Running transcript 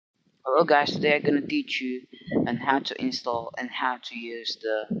Hello guys, today I'm gonna teach you on how to install and how to use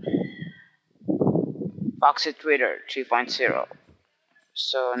the Foxit Reader 3.0.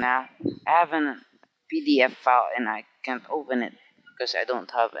 So now I have a PDF file and I can't open it because I don't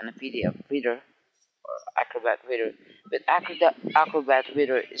have a PDF reader or Acrobat Reader. But Acrobat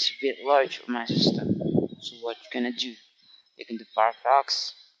Reader is a bit large on my system. So what you're gonna do? You can do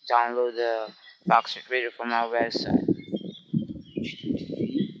Firefox, download the Foxit Reader from our website.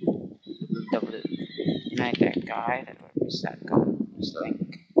 www.guide.wordpress.com. This link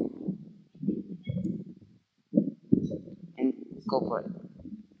and go for it.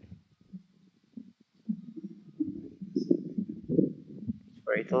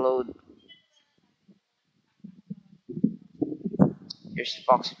 For it to load, here's the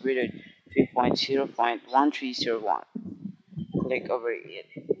Foxit Reader 3.0.1301. Click over it.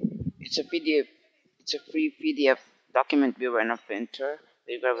 It's a PDF. It's a free PDF document viewer and a printer.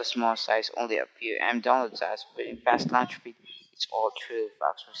 They grab a small size, only a few M download size, but in fast launch speed. It's all true.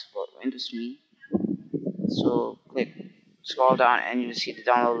 Foxit support Windows Me. So scroll down, and you'll see the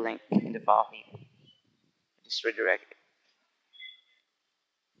download link in the file heap. Just redirect it.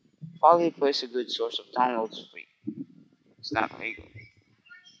 File heap is a good source of downloads free. It's not legal.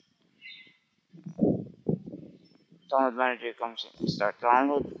 Download manager comes in. Start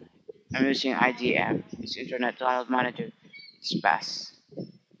download. I'm using IDM. It's Internet Download Manager. It's fast.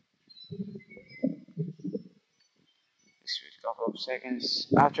 Just wait a couple of seconds.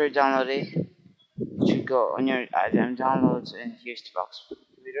 After downloading, you should go on your IDM downloads, and here's the Foxit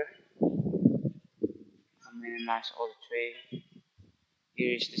Reader. I'll minimize all the tray.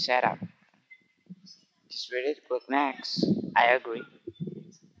 Here's the setup. Just read it. Click next. I agree.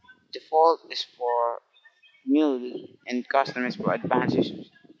 Default is for newly and custom is for advanced users.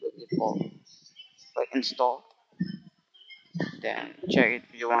 Click default. Click install. Then check it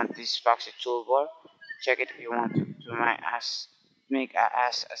if you want this Foxit toolbar. Check it if you want to make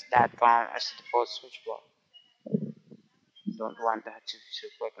as .com as the default search bar. Don't want that to, so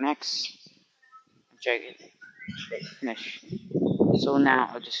click next. And check it. Click finish. So now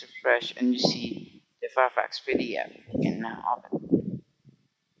I'll just refresh and you see the Firefox PDF. You can now open.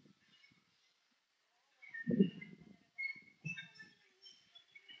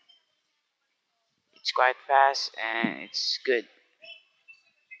 It's quite fast and it's good.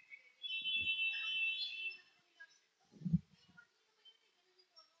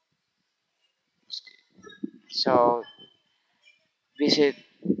 So visit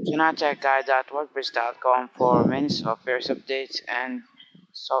sonatechguide.wordpress.com for many software updates and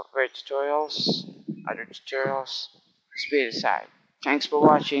software tutorials, other tutorials. Speed aside. Thanks for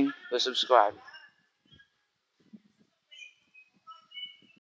watching. Please subscribe.